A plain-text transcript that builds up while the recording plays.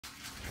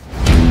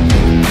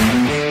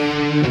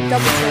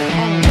double check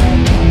all my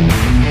bags.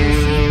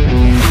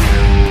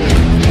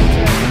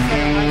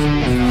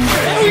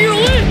 Oh, you're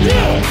lit!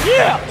 Yeah!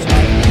 Yeah!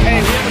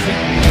 Hey, we have a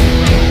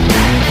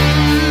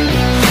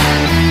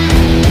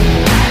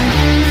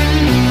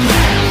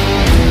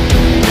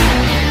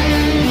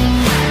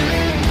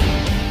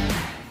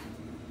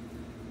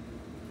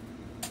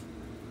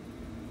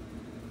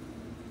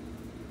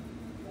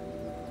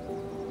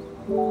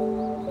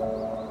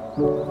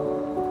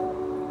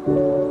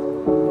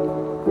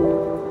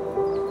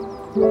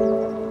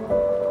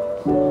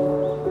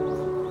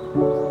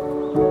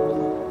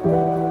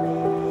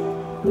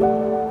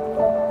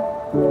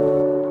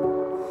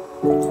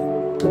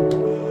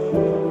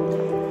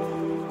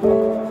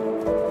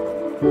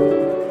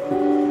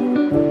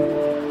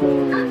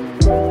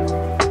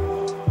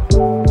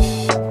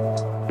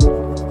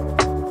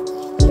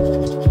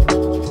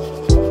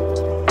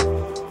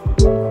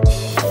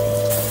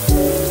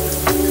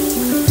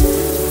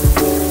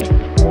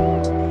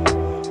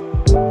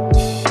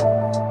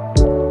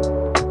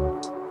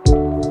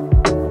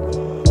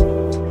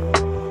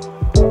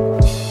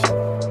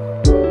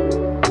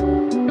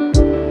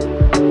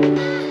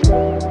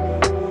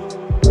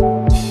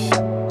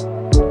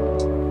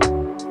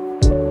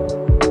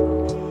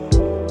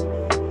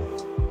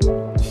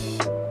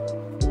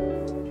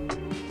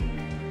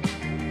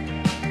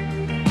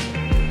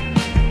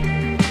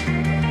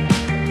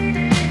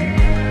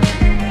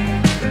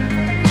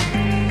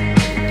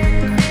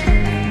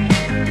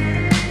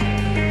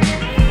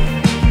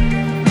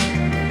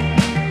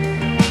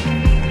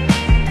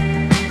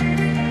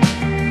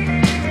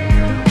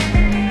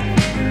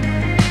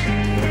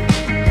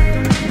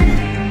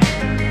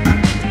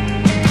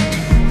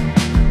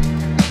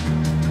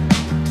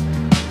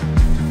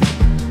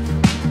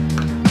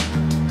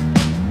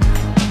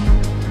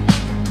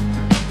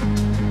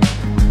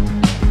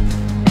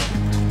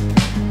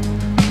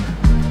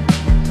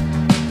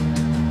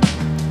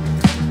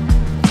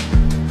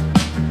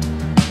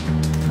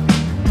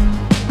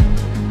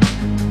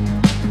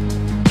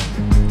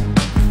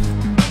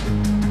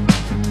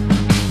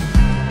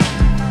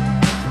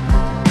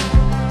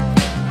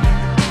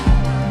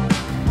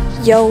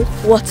Yo,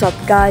 what's up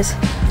guys?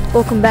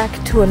 Welcome back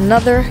to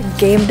another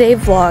Game Day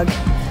vlog.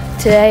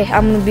 Today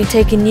I'm going to be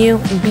taking you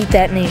and Beat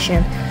That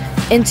Nation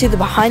into the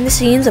behind the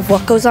scenes of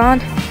what goes on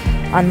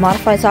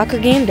Modified Soccer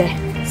Game Day.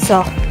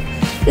 So,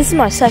 this is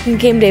my second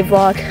Game Day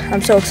vlog.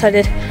 I'm so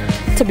excited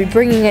to be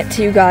bringing it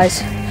to you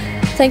guys.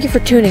 Thank you for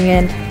tuning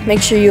in.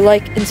 Make sure you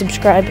like and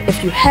subscribe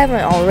if you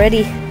haven't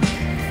already.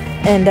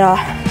 And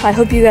I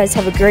hope you guys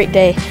have a great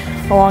day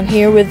along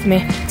here with me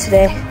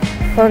today.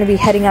 We're going to be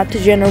heading out to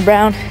General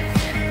Brown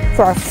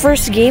for our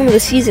first game of the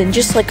season,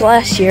 just like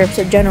last year.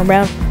 So General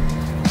Brown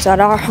is at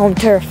our home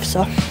turf.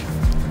 So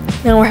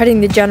now we're heading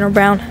to General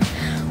Brown.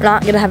 We're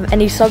not gonna have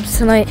any subs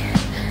tonight,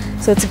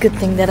 so it's a good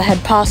thing that I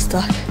had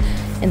pasta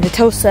and the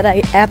toast that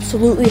I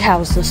absolutely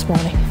housed this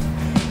morning.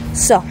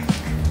 So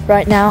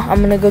right now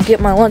I'm gonna go get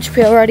my lunch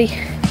pail ready.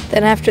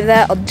 Then after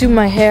that I'll do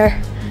my hair,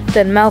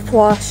 then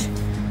mouthwash,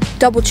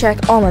 double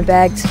check all my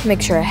bags,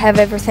 make sure I have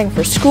everything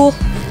for school,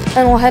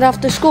 and we'll head off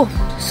to school.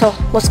 So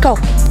let's go.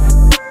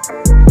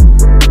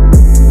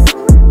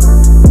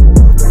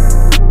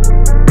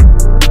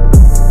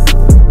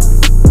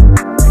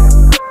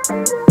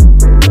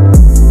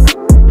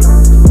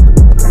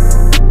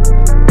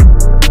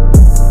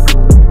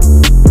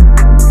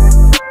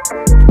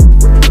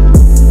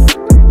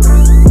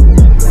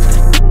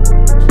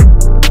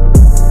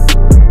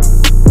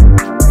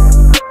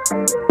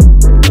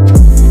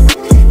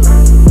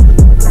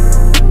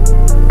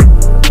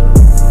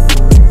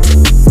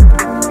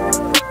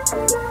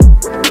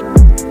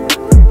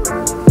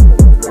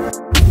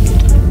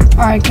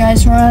 Alright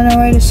guys, we're on our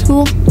way to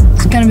school.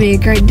 It's gonna be a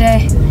great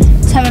day.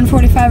 It's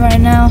 7:45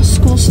 right now.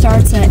 School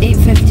starts at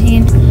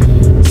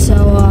 8:15. So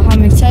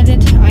I'm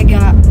excited. I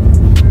got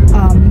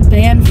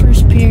band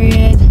first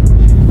period,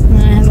 and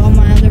then I have all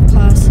my other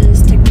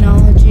classes,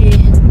 technology,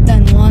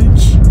 then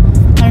lunch.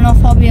 I don't know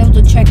if I'll be able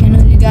to check in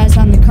with you guys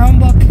on the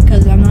Chromebook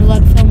because I'm not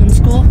allowed to film in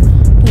school,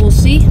 but we'll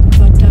see.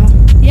 But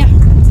yeah,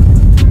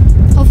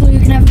 hopefully we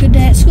can have a good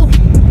day at school.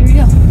 Here we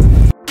go.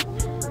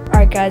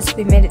 Alright guys,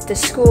 we made it to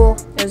school.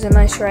 It was a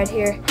nice ride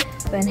here.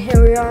 Then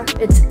here we are.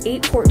 It's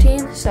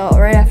 8:14, so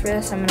right after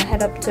this I'm going to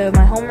head up to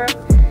my homeroom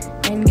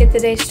and get the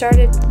day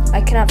started.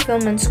 I cannot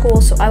film in school,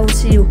 so I will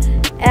see you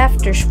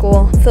after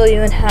school, fill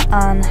you in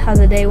on how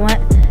the day went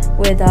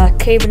with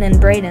Caven and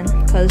Braden,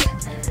 because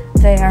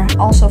they are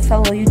also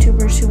fellow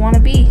YouTubers who want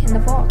to be in the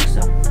vlog.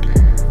 So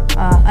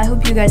I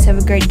hope you guys have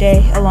a great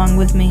day along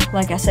with me,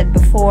 like I said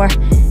before,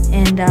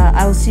 and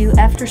I will see you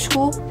after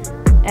school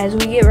as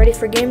we get ready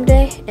for game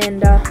day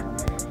and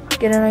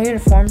get in our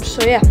uniforms.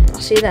 So yeah,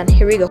 I'll see you then.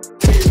 Here we go.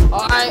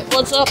 Alright,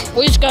 what's up?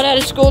 We just got out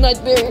of school, nice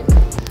beer.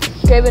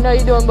 Kevin, how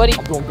you doing, buddy?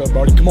 I'm doing good,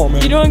 buddy. Come on,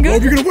 man. You doing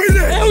good? Oh, you're gonna win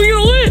it! Yeah, we're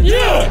gonna win!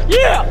 Yeah!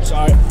 Yeah!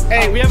 Sorry.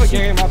 Hey, we have a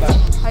game, my bad.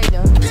 How you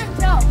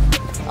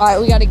doing? Alright,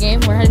 we got a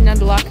game. We're heading down to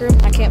the locker room.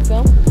 I can't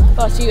film,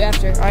 but I'll see you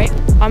after, alright?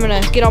 I'm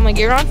gonna get all my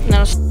gear on, and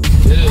then I'll...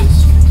 It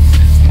is.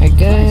 Alright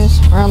guys,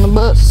 we're on the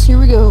bus. Here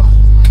we go.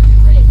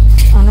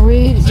 On the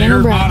way to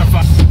Gameday Brown.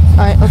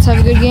 Alright, let's have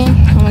a good game.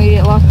 I'm gonna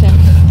get locked in.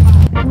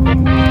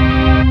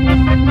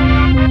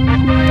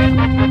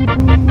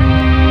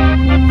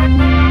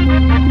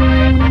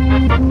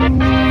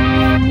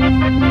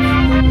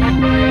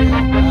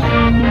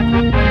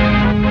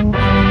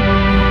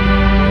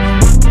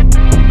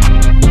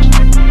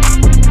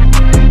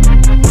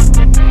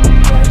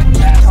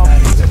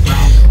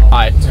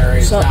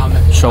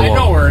 I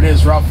know where it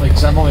is roughly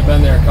because I've only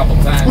been there a couple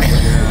times.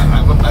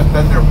 Yeah, I've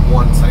been there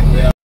once.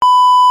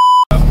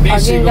 Our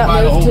game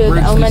got moved to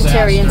the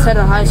elementary instead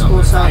of high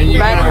school, so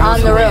right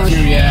on the road.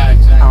 Yeah,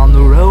 exactly. On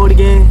the road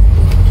again.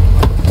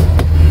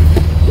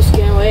 Just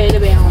getting way to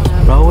be on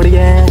that road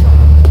again.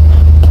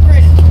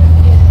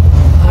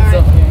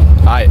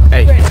 Alright,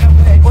 hey.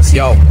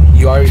 Yo,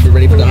 you already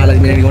ready for the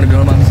highlight minute? You want to be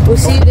on mine? We'll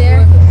see you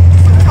there.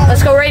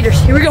 Let's go Raiders.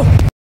 Here we go.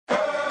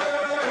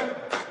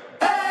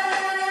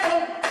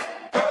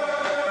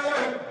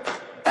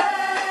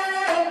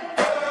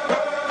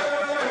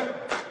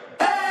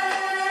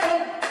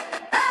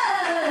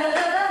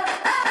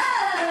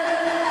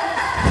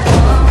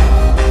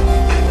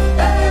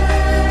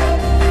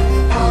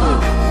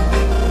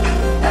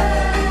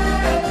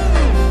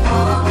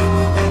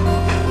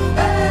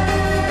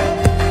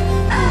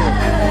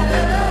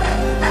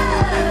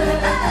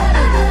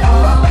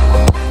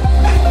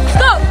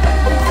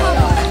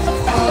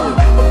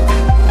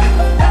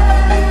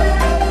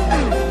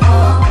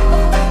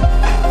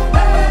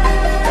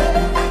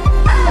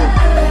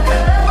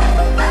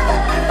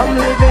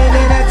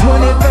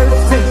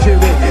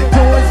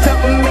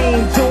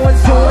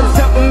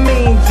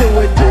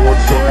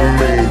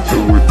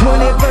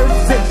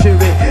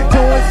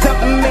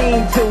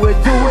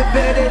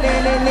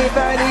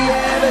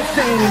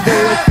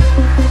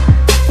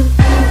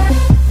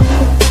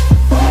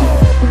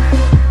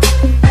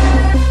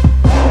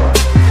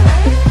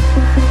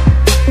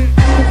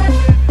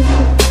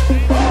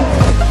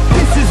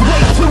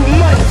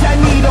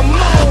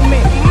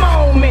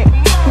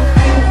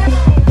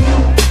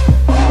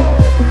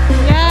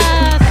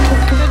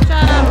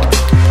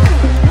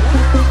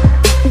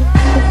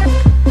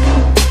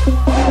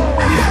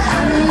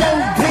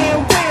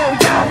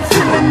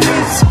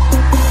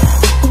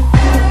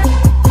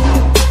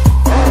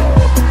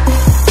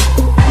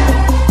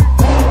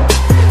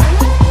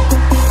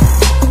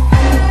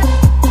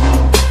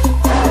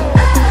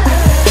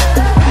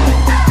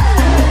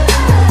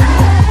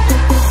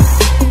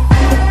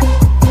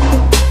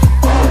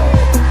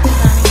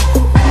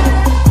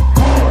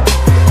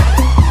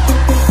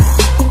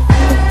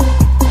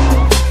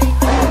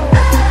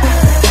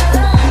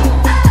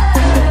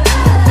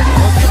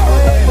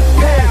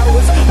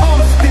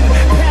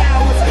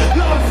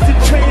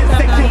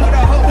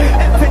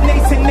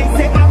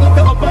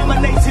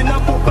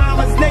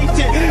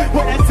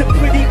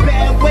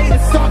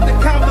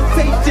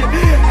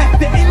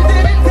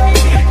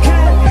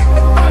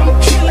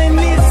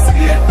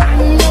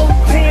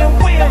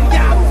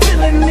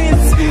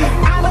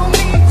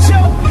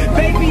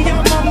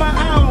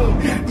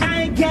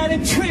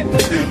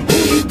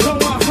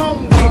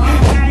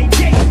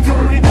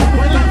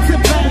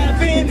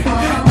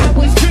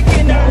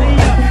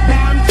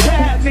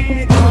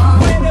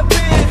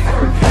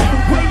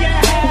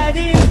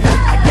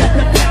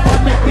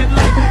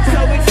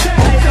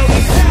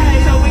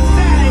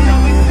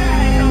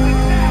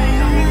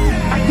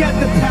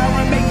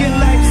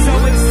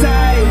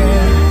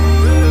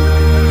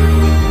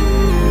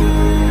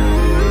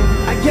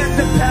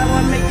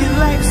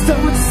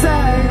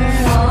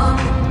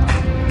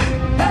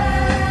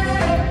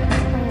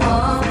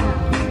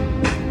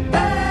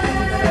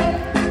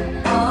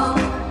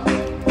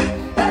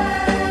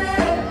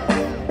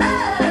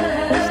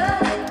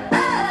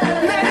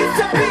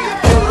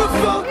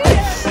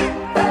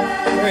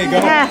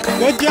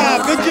 Good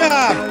job, good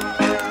job.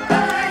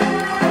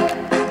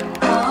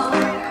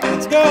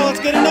 Let's go, let's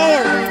get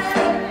another.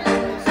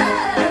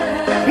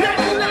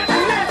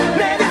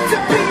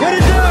 What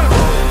is up?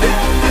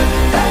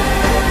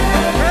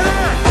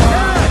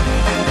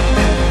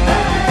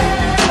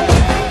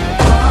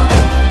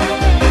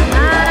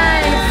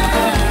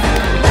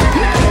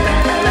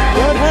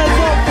 Good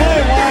heads up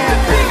play, Wyatt.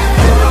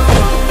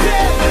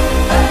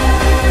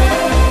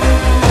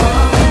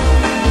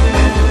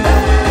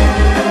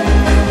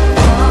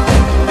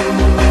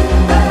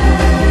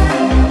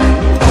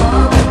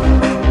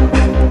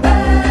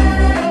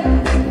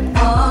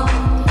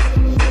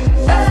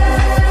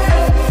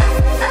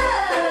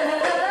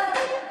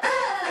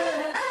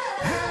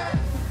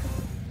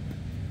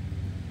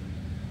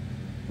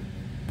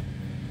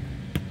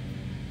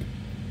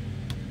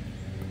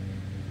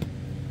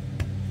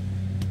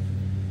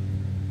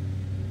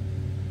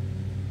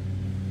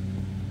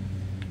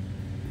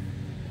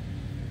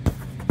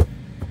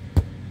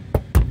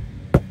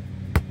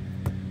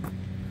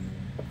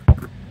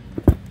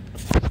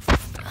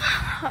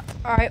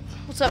 Alright,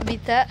 what's up,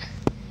 Beat That?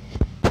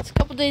 It's a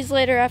couple days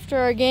later after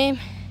our game,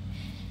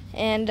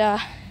 and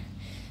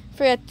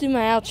forgot to do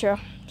my outro,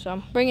 so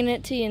I'm bringing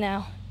it to you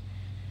now.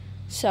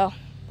 So,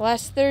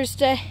 last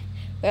Thursday,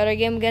 we had our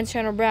game against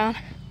Gameday Brown,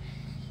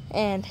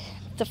 and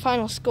the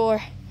final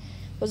score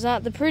was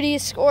not the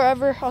prettiest score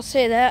ever, I'll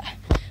say that.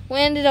 We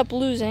ended up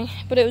losing,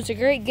 but it was a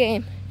great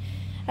game.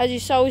 As you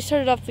saw, we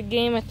started off the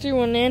game, I threw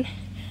one in,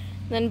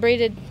 then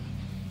Braden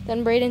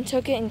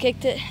took it and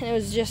kicked it, and it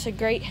was just a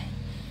great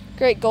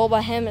goal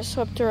by him. It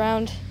swept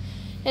around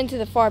into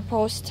the far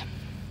post.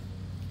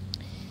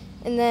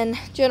 And then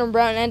General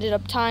Brown ended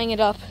up tying it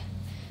up.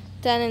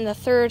 Then in the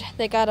third,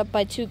 they got up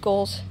by 2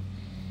 goals.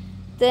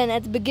 Then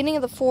at the beginning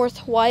of the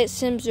fourth, Wyatt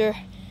Simser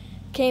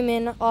came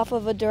in off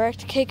of a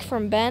direct kick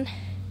from Ben,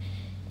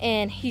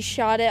 and he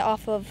shot it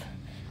off of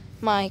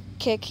my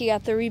kick. He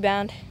got the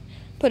rebound,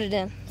 put it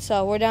in.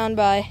 So we're down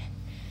by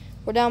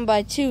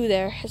 2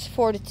 there. It's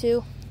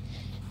 4-2.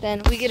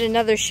 Then we get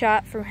another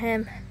shot from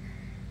him,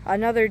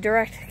 another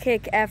direct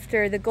kick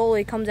after the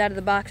goalie comes out of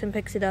the box and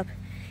picks it up.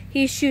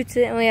 He shoots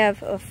it, and we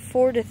have a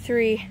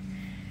 4-3.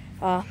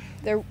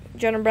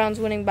 General Brown's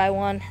winning by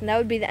 1, and that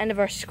would be the end of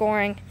our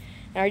scoring.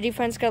 And our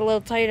defense got a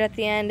little tight at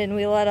the end, and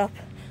we let up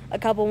a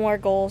couple more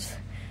goals.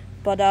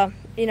 But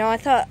I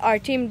thought our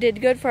team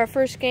did good for our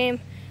first game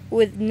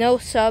with no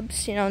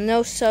subs.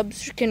 No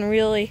subs can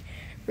really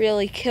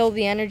kill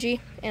the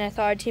energy, and I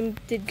thought our team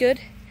did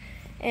good.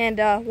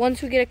 And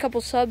once we get a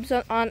couple subs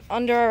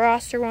under our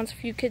roster, once a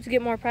few kids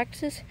get more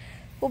practices,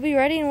 we'll be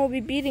ready and we'll be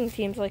beating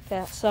teams like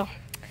that. So,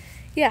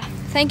 yeah,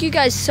 thank you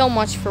guys so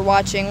much for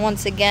watching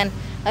once again.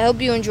 I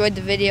hope you enjoyed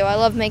the video. I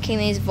love making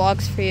these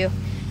vlogs for you.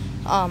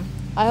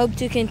 I hope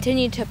to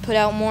continue to put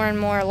out more and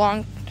more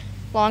long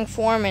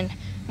form and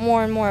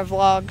more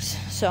vlogs.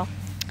 So,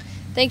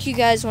 thank you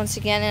guys once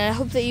again, and I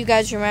hope that you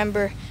guys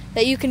remember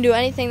that you can do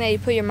anything that you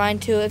put your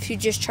mind to if you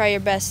just try your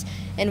best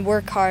and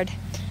work hard.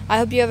 I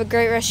hope you have a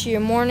great rest of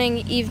your morning,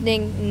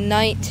 evening,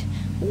 night.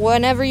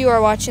 Whenever you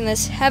are watching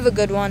this, have a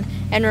good one.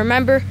 And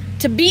remember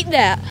to beat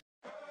that!